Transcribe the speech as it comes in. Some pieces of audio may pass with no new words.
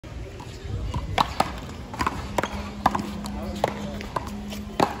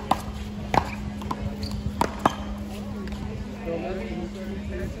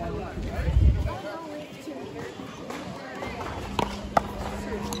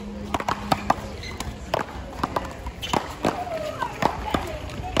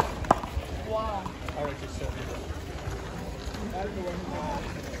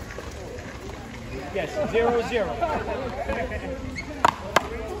0.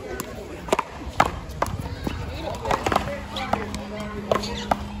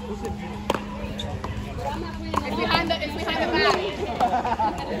 It's behind the back.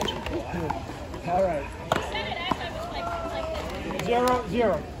 All right. 0,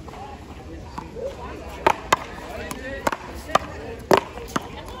 0.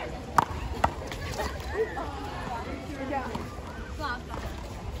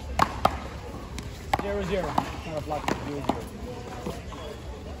 Zero, zero. Not a block. 0, 0.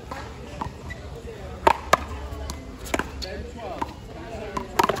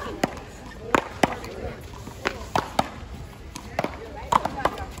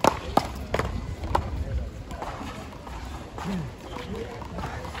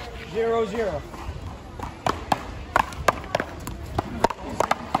 Zero, zero.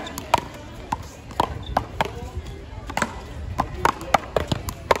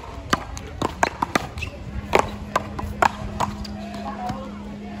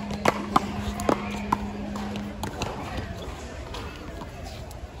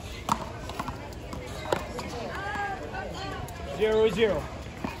 Zero, zero.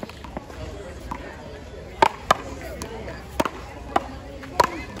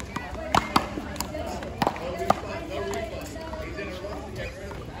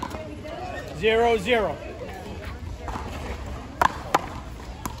 Zero, zero.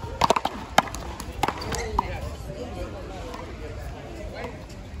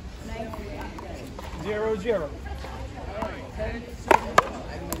 Zero, zero.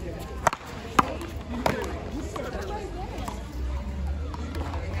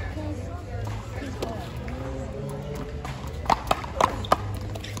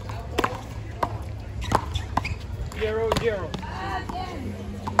 Zero, zero.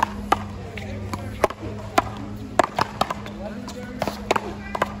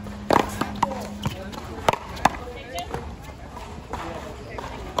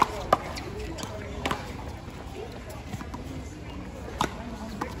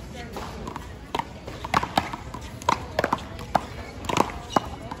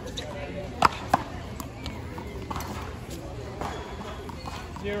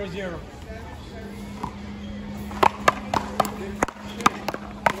 Zero, zero.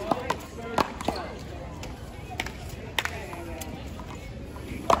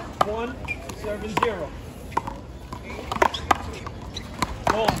 One, 7, 0.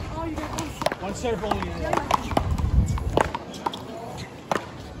 Ball. One serve only.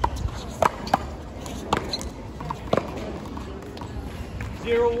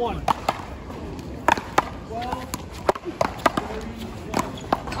 0, 1.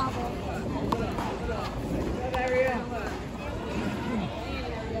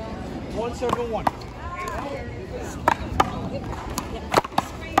 One serve and 1.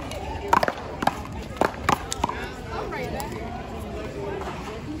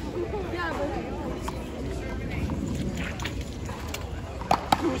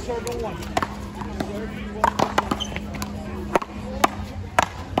 Two serve and 1.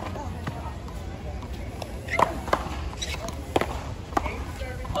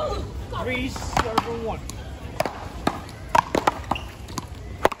 3 serve and 1.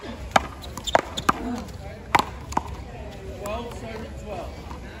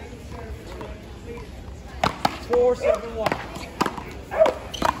 4, 7, 1.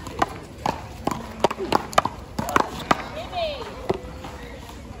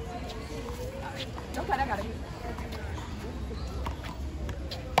 Okay, I got it.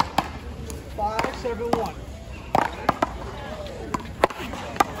 5, 7, 1.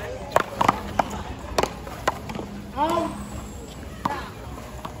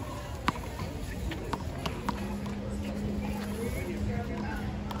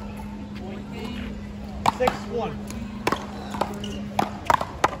 Six, 1.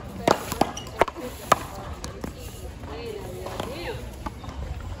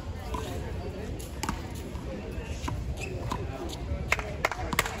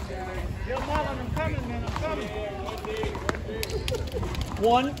 Yo, Marlon, I'm coming, man. I'm coming.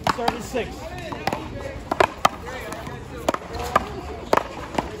 1, 36.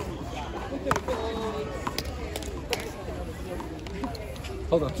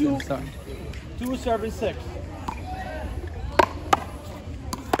 Hold on, Two. sorry. 2, 7, 6.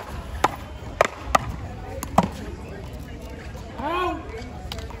 Out!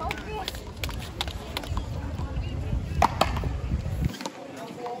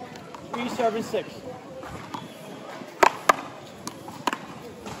 3, 7, 6.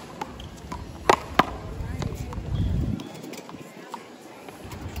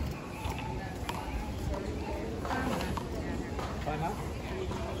 Timeout.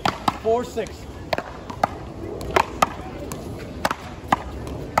 4, 6.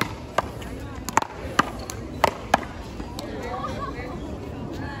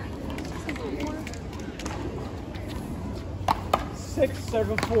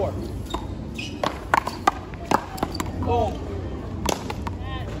 7-4. Boom.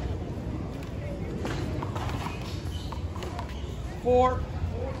 4,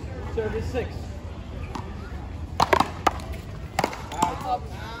 service 6. Out.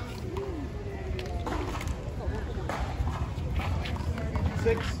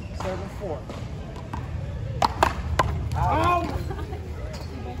 6, 7-4. Out.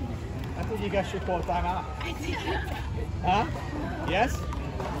 I think you guys should call timeout. Huh? Yes?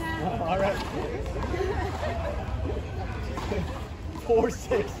 All right.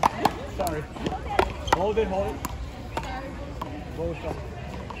 4-6. Sorry. Hold it, hold it.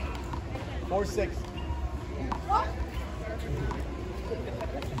 4-6.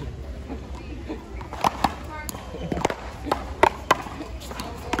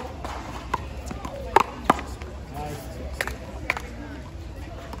 Nice.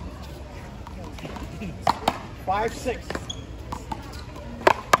 5-6.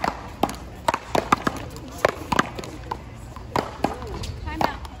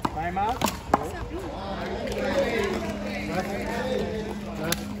 Time out.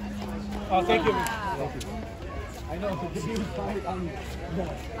 Oh, thank you. Thank you. I know, the debut fight on.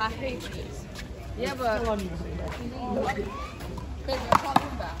 I hate this. Yeah, but. Still on you. Baby, I'm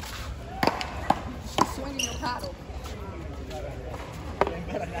talking about. She's swinging the paddle. Getting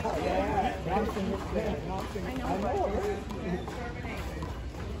better now. Yeah. Bouncing. I know.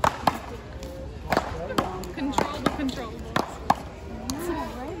 Control the controllables.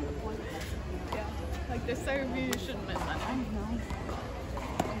 Yeah. Like the serve you shouldn't miss that. I know.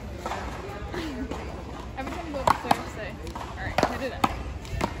 Every time you go up to serve, say, alright, hit it out.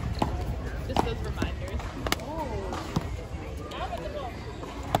 Just those reminders. Oh.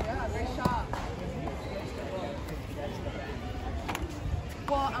 Yeah, great shot.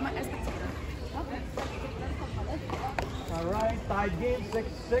 Well, I'm an spectator. Okay. All right, tied game,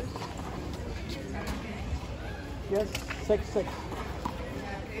 6-6. Yes, 6-6.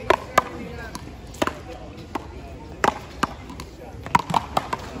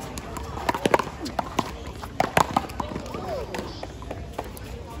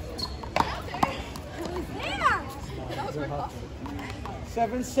 That was very tough.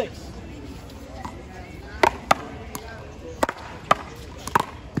 7-6.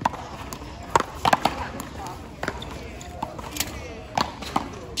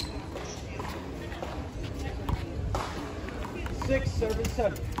 Six,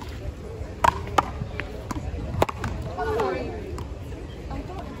 7-7.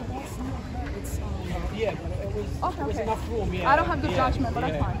 Yeah, but it was, Okay, it was okay. enough room. Yeah. I don't have good judgment, but yeah.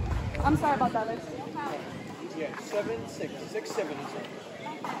 that's fine. I'm sorry about that, Liz. Yeah, 7-6. 6-7. I'm sorry.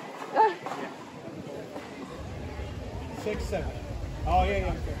 6-7. Oh yeah,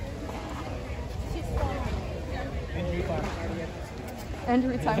 yeah. Injury time.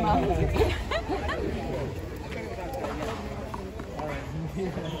 Injury timeout. All right.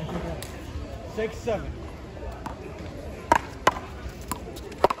 6-7.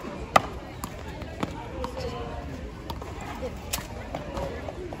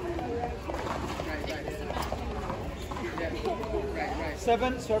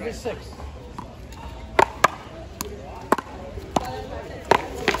 Seven, service 6.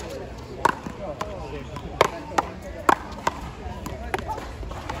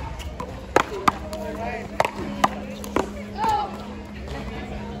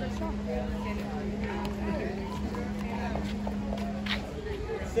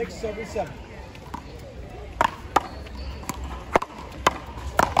 Six, 7-7.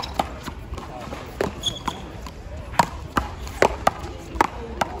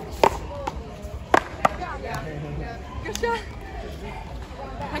 Good shot.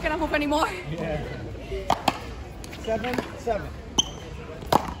 I cannot move anymore. Yeah. 7-7.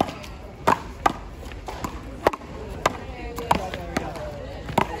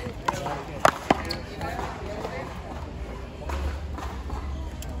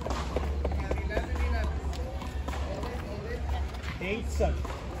 Eight, 7.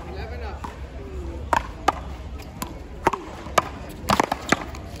 11 up.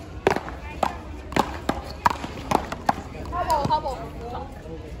 Hubble.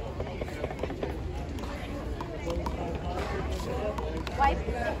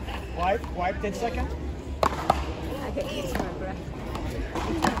 Wipe, 10 seconds. I can eat my breath.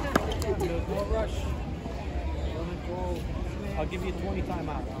 No rush. I'll give you 20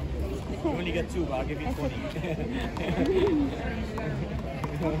 timeout. You only get 2, but I'll give you 20.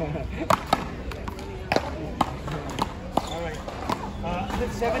 All right.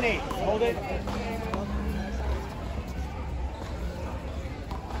 7-8. Hold it.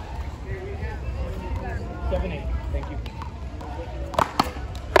 7-8. Thank you.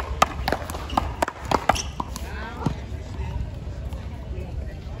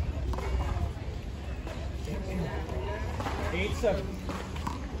 10-7.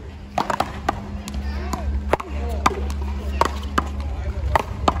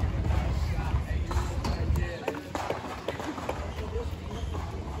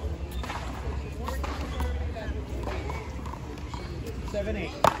 Seven,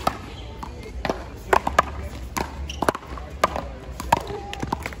 8.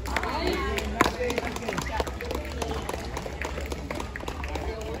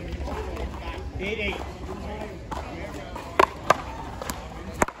 Eight, 8.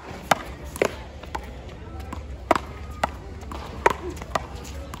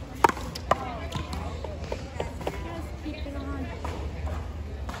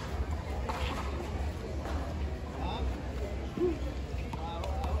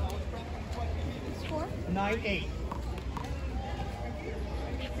 Score? 9, 8.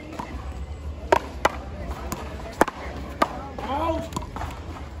 Out!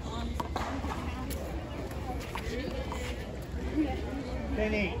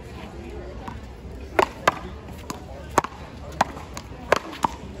 10, 8.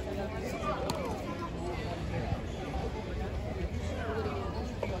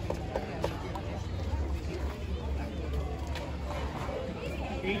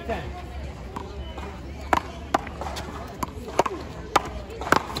 Eight, 10.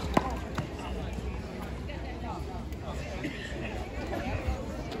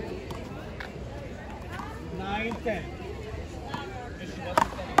 Nine, 10.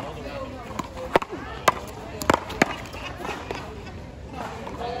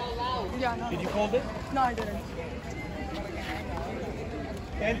 Yeah, no. Did you hold it? No, I didn't.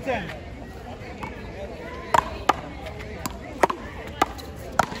 10, 10.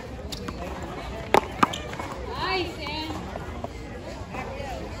 Nice, Ann.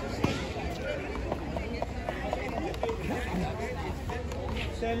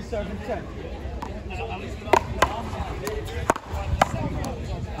 10, 7, 10.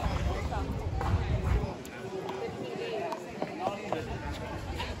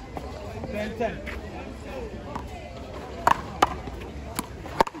 Ten, 10.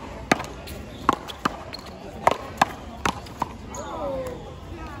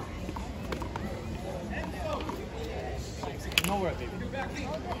 Nowhere, baby.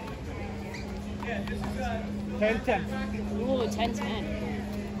 10, 10. Ooh, 10-10.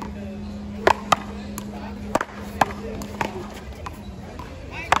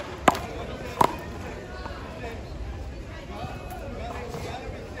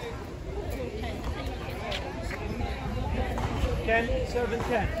 10, 7,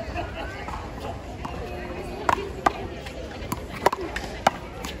 10.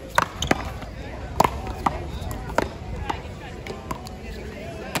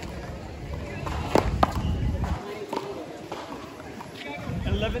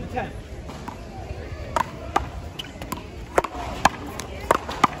 Eleven, 10.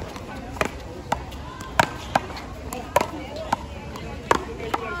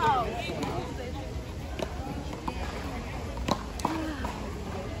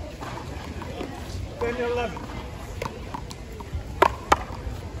 Ten, 11.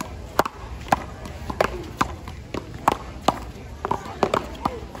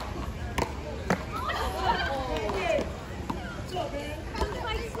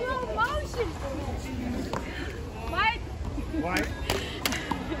 Like slow motion. What? Why?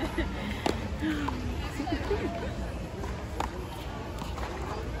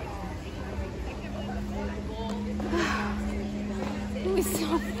 It was so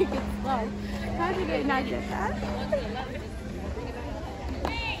freaking slow. How did I not get that?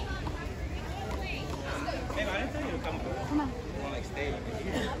 Hey, I didn't tell you to come. Come on. You want like stay?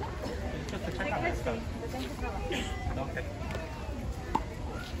 Just to check out that stuff. Okay.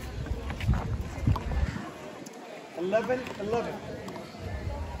 11, 11.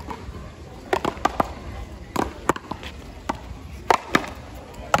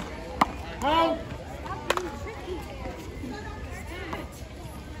 Out.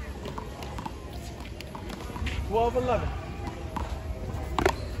 12, 11.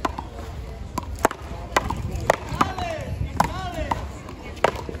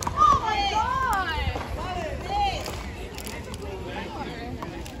 Oh my god!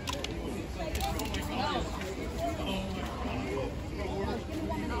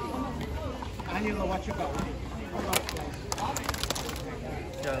 Anyela, watch your belt.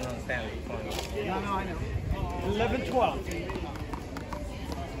 She doesn't understand what you're doing. No, I know. 11, 12.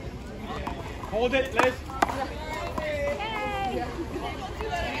 Hold it, Liz.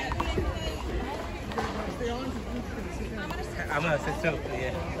 I'm gonna sit too.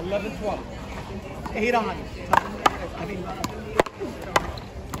 Yeah. 11, 12. 8 on. I mean,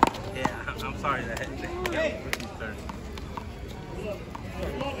 Yeah. I'm sorry that. Hey. Rookie started.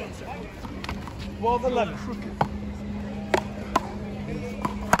 12, 11.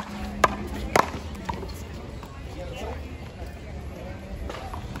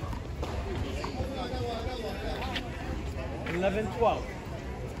 Eleven, 12.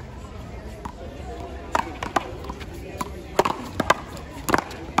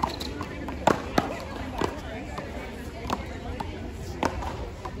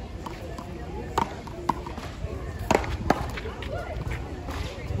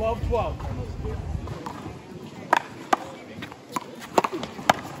 12, 12.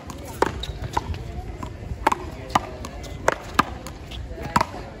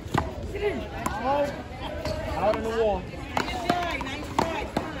 12. Out on the wall.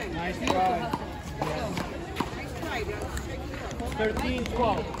 Nice try. 13,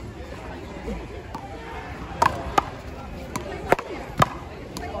 12.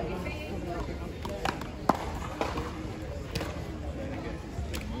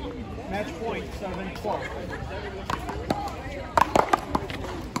 Match point, 7, 12.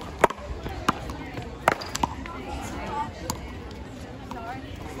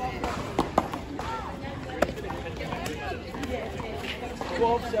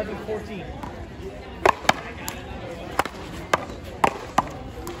 12, 7, 14.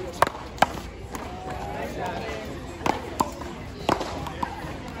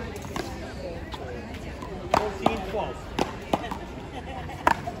 14, 12.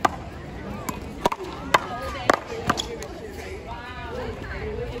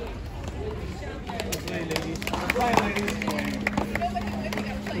 Play, ladies. Play, ladies.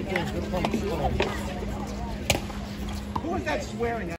 Who was that swearing at?